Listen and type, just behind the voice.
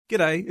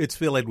G'day, it's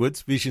Phil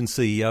Edwards, Vision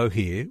CEO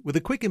here, with a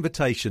quick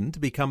invitation to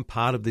become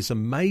part of this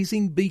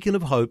amazing beacon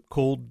of hope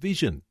called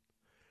Vision.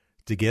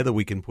 Together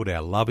we can put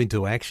our love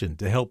into action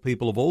to help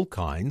people of all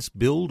kinds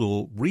build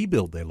or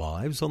rebuild their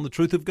lives on the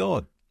truth of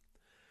God.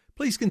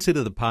 Please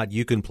consider the part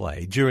you can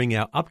play during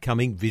our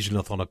upcoming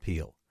Visionathon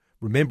appeal,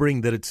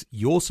 remembering that it's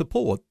your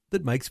support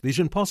that makes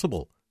Vision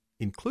possible,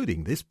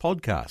 including this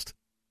podcast.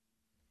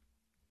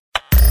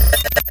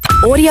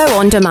 Audio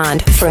on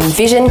demand from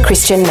Vision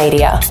Christian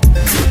Media.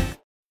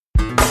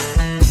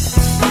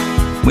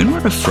 When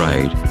we're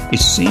afraid, it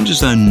seems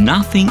as though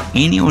nothing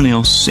anyone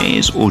else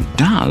says or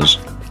does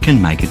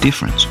can make a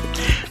difference.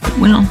 But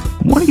well,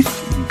 what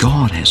if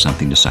God has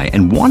something to say?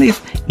 And what if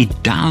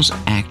it does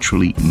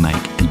actually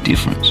make a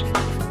difference?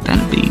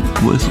 That'd be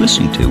worth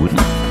listening to, wouldn't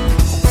it?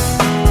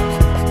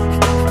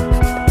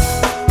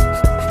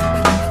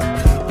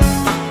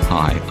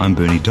 Hi, I'm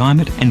Bernie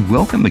Diamond, and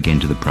welcome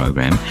again to the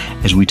program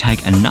as we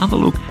take another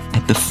look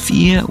at the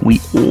fear we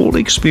all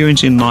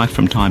experience in life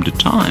from time to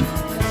time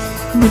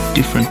from a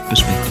different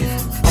perspective.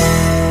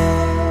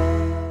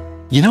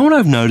 You know what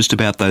I've noticed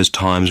about those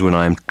times when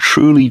I am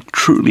truly,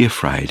 truly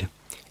afraid?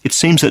 It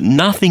seems that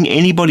nothing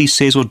anybody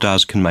says or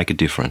does can make a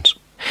difference.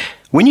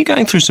 When you're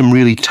going through some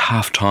really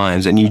tough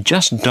times and you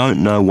just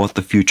don't know what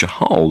the future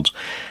holds,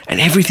 and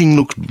everything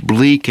looks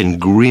bleak and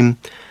grim,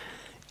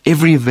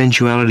 every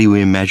eventuality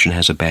we imagine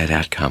has a bad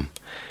outcome.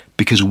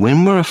 Because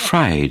when we're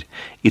afraid,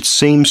 it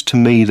seems to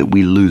me that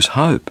we lose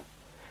hope.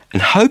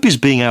 And hope is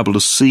being able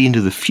to see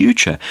into the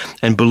future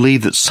and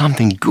believe that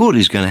something good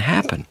is going to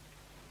happen.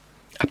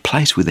 A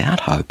place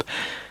without hope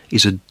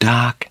is a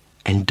dark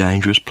and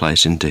dangerous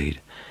place indeed.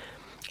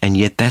 And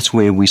yet that's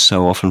where we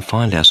so often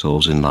find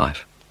ourselves in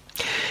life.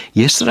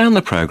 Yesterday on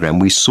the program,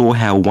 we saw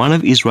how one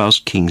of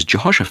Israel's kings,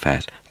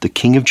 Jehoshaphat, the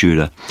king of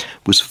Judah,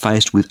 was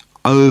faced with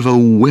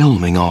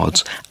overwhelming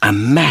odds, a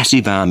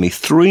massive army,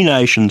 3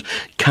 nations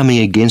coming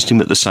against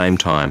him at the same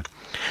time.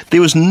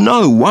 There was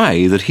no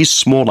way that his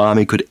small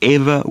army could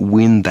ever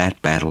win that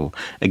battle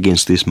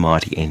against this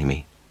mighty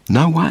enemy.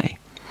 No way.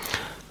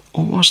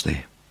 Or was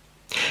there?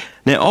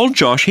 Now, old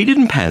Josh, he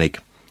didn't panic,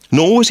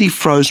 nor was he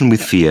frozen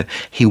with fear.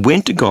 He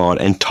went to God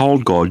and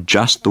told God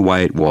just the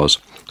way it was.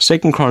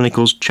 2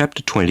 Chronicles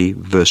chapter 20,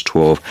 verse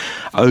 12.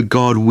 "O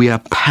God, we are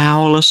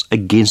powerless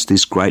against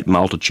this great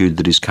multitude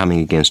that is coming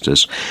against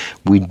us.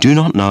 We do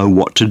not know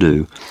what to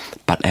do,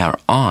 but our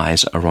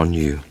eyes are on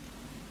you."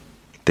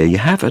 There you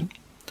have it.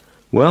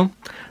 Well,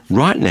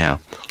 right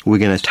now, we're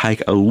going to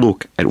take a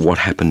look at what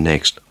happened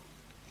next.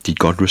 Did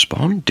God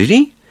respond? Did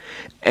he?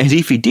 And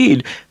if he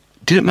did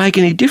it make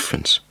any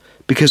difference?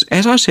 Because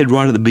as I said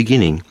right at the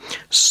beginning,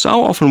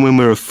 so often when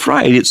we're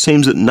afraid, it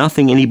seems that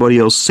nothing anybody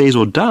else says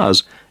or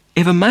does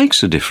ever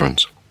makes a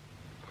difference.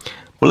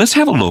 Well, let's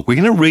have a look.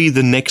 We're going to read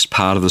the next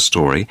part of the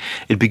story.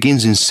 It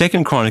begins in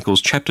 2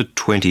 Chronicles chapter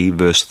 20,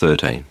 verse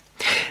 13.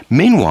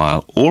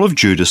 "Meanwhile, all of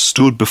Judah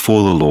stood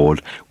before the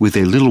Lord with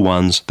their little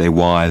ones, their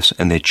wives,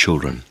 and their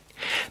children.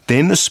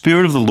 Then the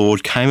Spirit of the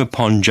Lord came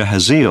upon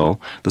Jahaziel,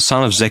 the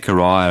son of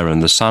Zechariah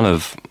and the son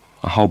of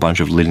a whole bunch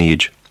of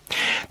lineage.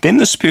 Then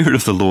the Spirit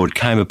of the Lord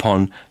came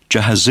upon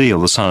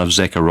Jahaziel, the son of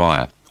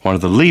Zechariah, one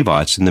of the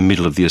Levites in the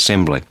middle of the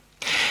assembly.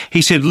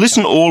 He said,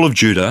 'Listen, all of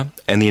Judah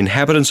and the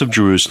inhabitants of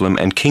Jerusalem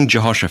and King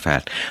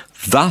Jehoshaphat,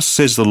 thus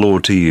says the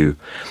Lord to you,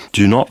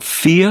 do not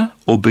fear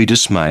or be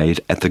dismayed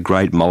at the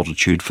great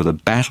multitude, for the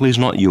battle is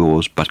not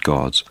yours, but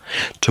God's.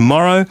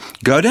 Tomorrow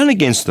go down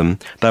against them.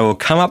 They will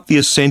come up the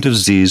ascent of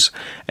Ziz,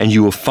 and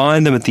you will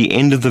find them at the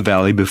end of the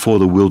valley before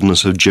the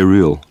wilderness of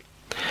Jeruel.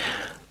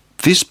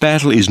 This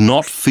battle is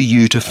not for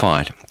you to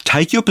fight.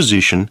 Take your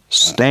position,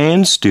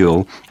 stand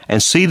still,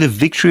 and see the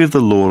victory of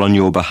the Lord on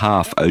your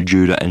behalf, O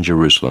Judah and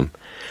Jerusalem.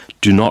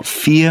 Do not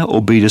fear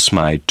or be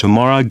dismayed.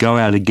 Tomorrow go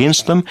out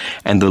against them,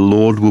 and the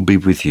Lord will be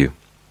with you.'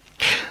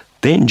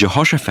 Then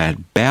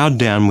Jehoshaphat bowed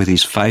down with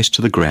his face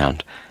to the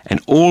ground,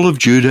 and all of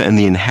Judah and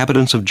the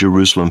inhabitants of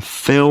Jerusalem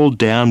fell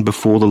down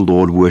before the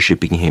Lord,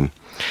 worshipping him.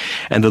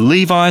 And the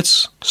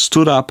Levites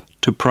stood up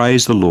to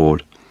praise the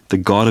Lord, the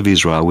God of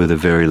Israel, with a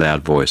very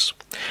loud voice.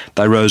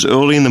 They rose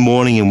early in the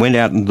morning and went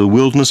out into the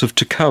wilderness of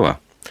Tekoa.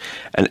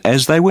 And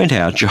as they went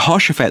out,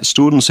 Jehoshaphat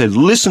stood and said,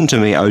 'Listen to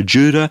me, O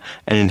Judah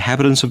and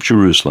inhabitants of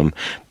Jerusalem.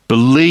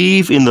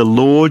 Believe in the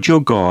Lord your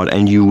God,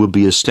 and you will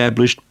be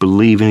established.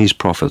 Believe in his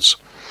prophets.'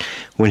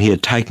 When he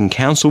had taken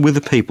counsel with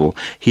the people,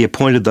 he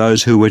appointed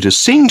those who were to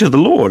sing to the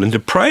Lord and to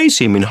praise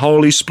him in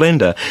holy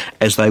splendor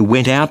as they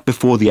went out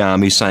before the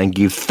army, saying,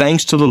 'Give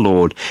thanks to the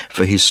Lord,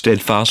 for his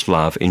steadfast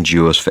love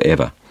endures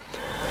forever.'"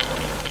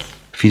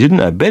 If you didn't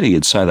know better,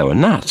 you'd say they were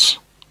nuts.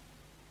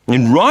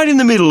 And right in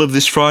the middle of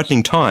this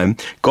frightening time,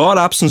 God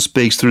ups and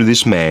speaks through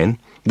this man.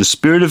 The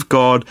Spirit of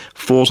God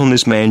falls on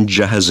this man,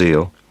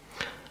 Jahaziel.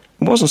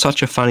 It wasn't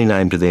such a funny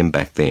name to them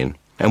back then.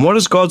 And what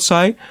does God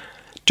say?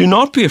 "Do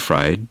not be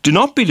afraid, do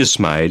not be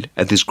dismayed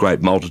at this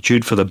great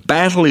multitude, for the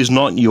battle is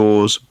not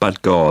yours,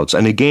 but God's."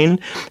 And again,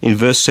 in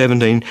verse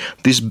 17,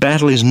 "This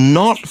battle is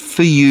not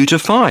for you to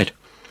fight.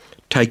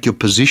 Take your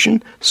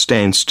position,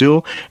 stand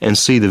still, and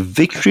see the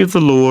victory of the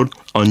Lord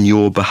on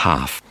your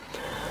behalf."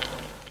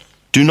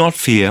 Do not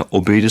fear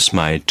or be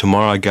dismayed.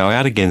 Tomorrow go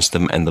out against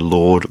them and the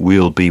Lord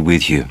will be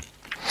with you.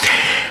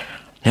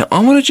 Now, I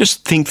want to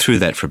just think through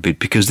that for a bit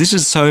because this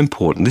is so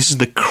important. This is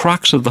the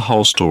crux of the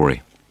whole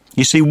story.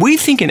 You see, we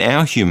think in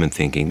our human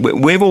thinking,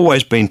 we've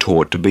always been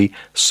taught to be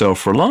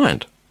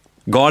self-reliant.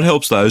 God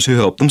helps those who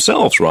help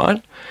themselves,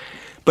 right?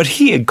 But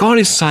here, God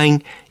is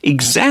saying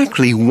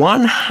exactly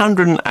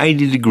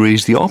 180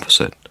 degrees the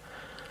opposite.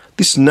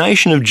 This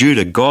nation of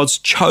Judah, God's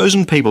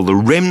chosen people, the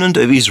remnant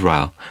of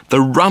Israel,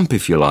 the rump,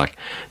 if you like,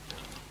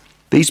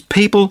 these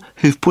people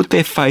who've put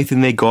their faith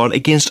in their God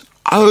against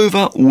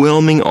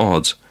overwhelming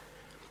odds.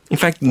 In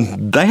fact,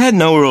 they had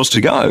nowhere else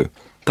to go.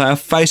 They are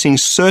facing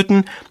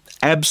certain,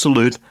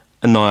 absolute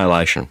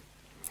annihilation.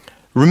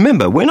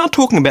 Remember, we're not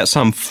talking about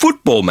some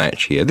football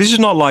match here. This is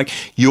not like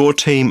your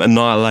team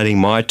annihilating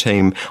my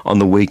team on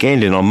the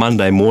weekend and on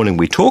Monday morning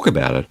we talk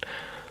about it.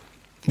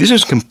 This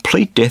is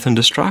complete death and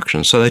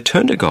destruction. So they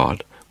turn to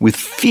God with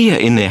fear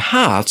in their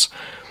hearts.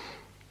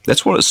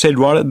 That's what it said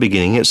right at the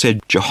beginning. It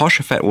said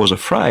Jehoshaphat was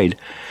afraid.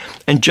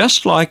 And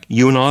just like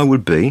you and I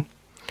would be,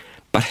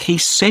 but he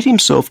set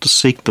himself to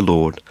seek the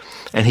Lord,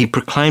 and he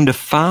proclaimed a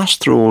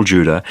fast through all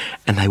Judah,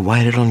 and they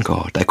waited on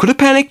God. They could have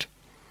panicked.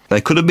 They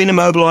could have been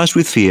immobilized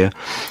with fear,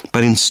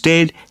 but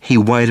instead he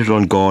waited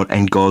on God,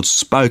 and God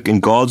spoke,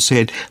 and God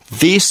said,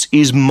 "This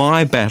is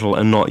my battle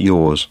and not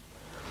yours."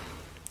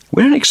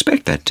 We don't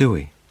expect that, do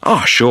we?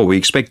 Oh, sure, we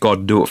expect God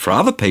to do it for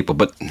other people,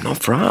 but not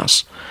for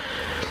us.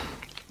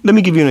 Let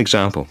me give you an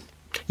example.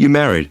 You're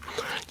married.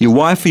 Your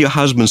wife or your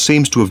husband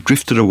seems to have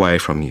drifted away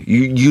from you.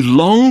 You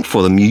long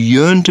for them. You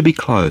yearn to be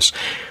close.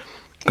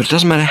 But it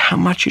doesn't matter how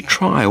much you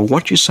try or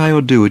what you say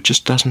or do, it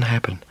just doesn't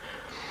happen.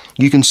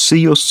 You can see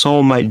your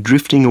soulmate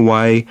drifting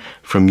away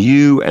from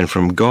you and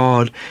from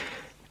God,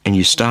 and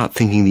you start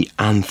thinking the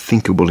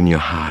unthinkable in your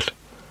heart.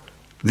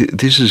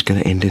 This is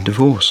going to end in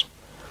divorce.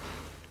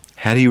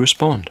 How do you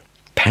respond?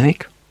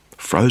 Panic?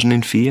 Frozen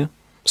in fear?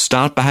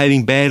 Start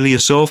behaving badly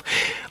yourself?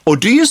 Or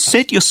do you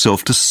set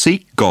yourself to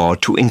seek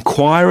God, to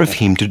inquire of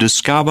Him, to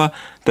discover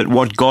that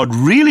what God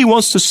really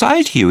wants to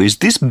say to you is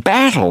this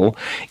battle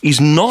is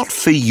not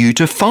for you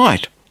to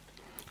fight?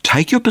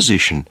 Take your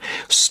position,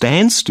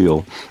 stand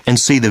still, and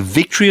see the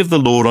victory of the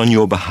Lord on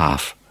your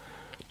behalf.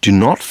 Do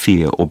not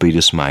fear or be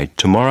dismayed.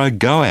 Tomorrow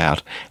go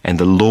out and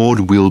the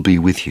Lord will be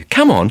with you.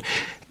 Come on,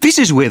 this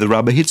is where the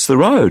rubber hits the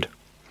road.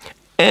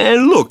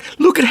 And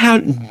look at how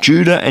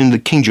Judah and the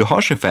King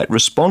Jehoshaphat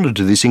responded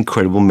to this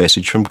incredible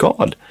message from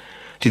God.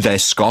 Did they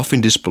scoff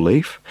in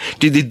disbelief?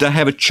 Did they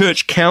have a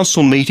church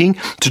council meeting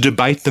to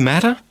debate the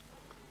matter?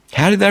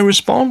 How did they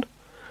respond?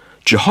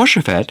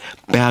 Jehoshaphat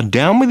bowed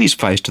down with his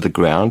face to the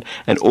ground,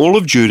 and all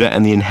of Judah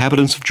and the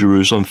inhabitants of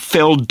Jerusalem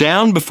fell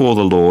down before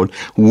the Lord,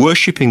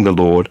 worshipping the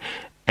Lord,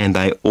 and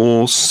they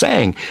all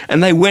sang.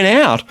 And they went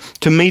out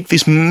to meet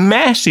this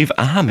massive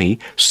army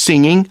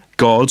singing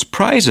God's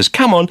praises.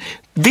 Come on,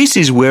 this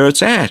is where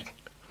it's at.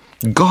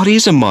 God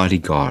is a mighty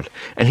God,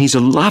 and He's a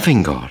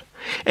loving God.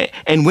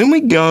 And when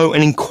we go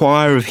and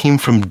inquire of Him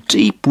from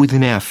deep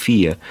within our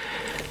fear,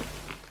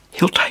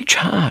 He'll take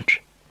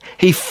charge.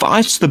 He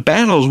fights the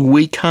battles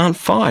we can't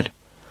fight.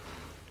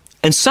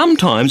 And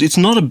sometimes it's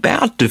not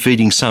about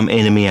defeating some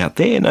enemy out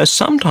there. No,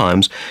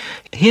 sometimes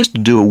He has to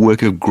do a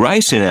work of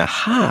grace in our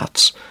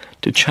hearts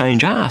to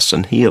change us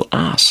and heal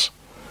us.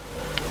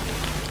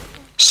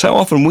 So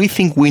often we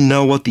think we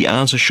know what the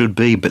answer should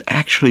be, but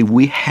actually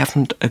we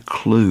haven't a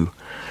clue.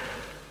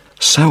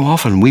 So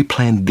often we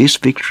plan this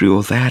victory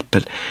or that,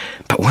 but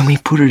when we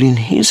put it in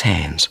His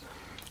hands,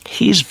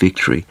 His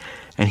victory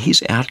and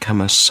His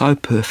outcome are so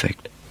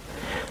perfect.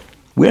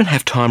 We don't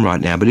have time right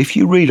now, but if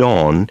you read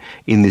on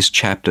in this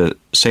chapter,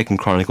 2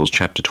 Chronicles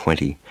chapter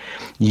 20,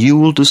 you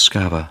will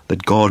discover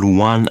that God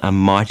won a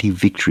mighty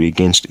victory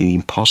against the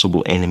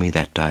impossible enemy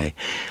that day.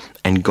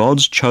 And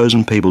God's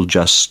chosen people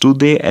just stood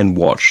there and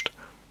watched.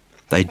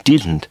 They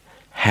didn't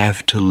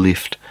have to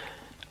lift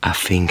a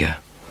finger.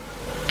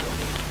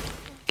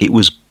 It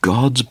was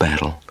God's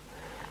battle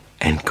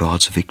and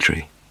God's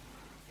victory.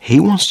 He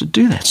wants to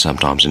do that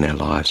sometimes in our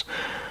lives.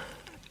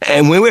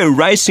 And when we're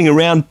racing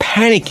around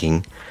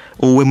panicking,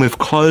 or when we've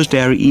closed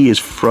our ears,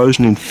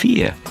 frozen in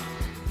fear,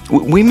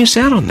 we miss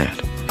out on that.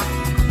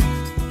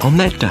 On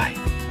that day,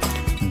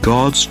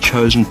 God's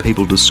chosen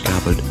people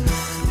discovered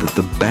that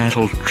the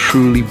battle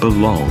truly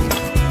belonged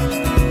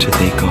to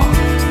their God.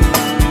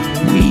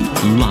 We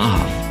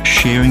love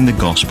sharing the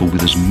gospel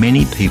with as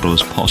many people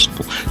as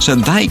possible so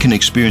they can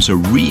experience a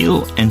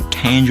real and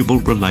tangible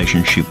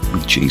relationship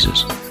with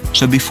Jesus.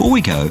 So before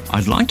we go,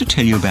 I'd like to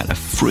tell you about a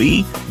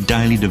free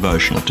daily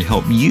devotional to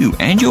help you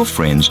and your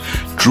friends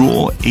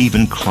draw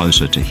even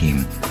closer to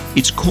Him.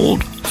 It's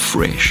called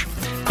Fresh.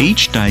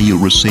 Each day you'll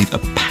receive a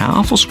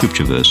powerful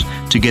scripture verse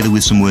together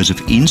with some words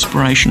of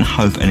inspiration,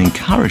 hope and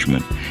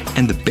encouragement.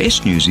 And the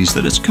best news is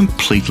that it's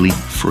completely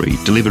free,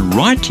 delivered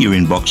right to your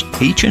inbox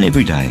each and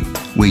every day,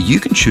 where you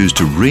can choose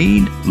to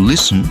read,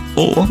 listen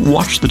or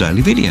watch the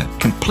daily video.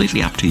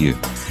 Completely up to you.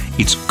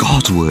 It's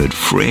God's Word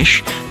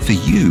fresh for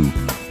you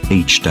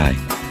each day.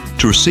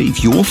 To receive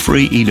your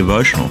free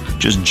e-devotional,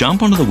 just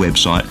jump onto the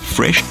website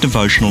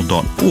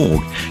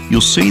freshdevotional.org.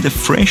 You'll see the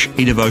Fresh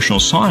e-devotional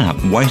sign-up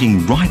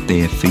waiting right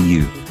there for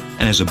you.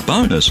 And as a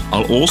bonus,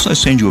 I'll also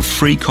send you a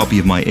free copy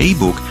of my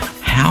ebook,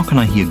 How Can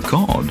I Hear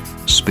God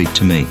Speak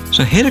to Me?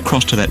 So head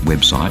across to that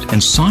website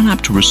and sign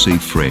up to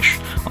receive Fresh.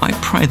 I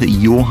pray that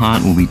your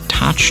heart will be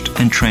touched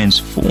and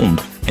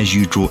transformed as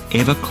you draw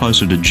ever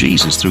closer to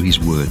Jesus through His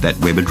Word. That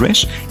web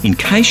address, in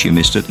case you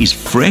missed it, is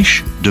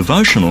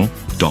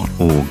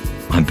freshdevotional.org.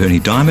 I'm Bernie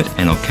Diamond,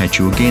 and I'll catch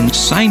you again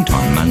same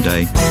time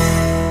Monday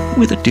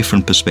with a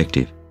different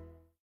perspective.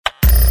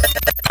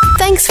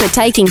 Thanks for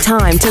taking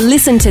time to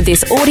listen to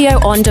this audio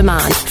on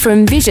demand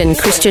from Vision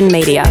Christian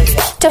Media.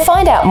 To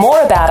find out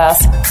more about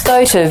us,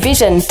 go to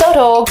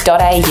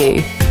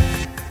vision.org.au.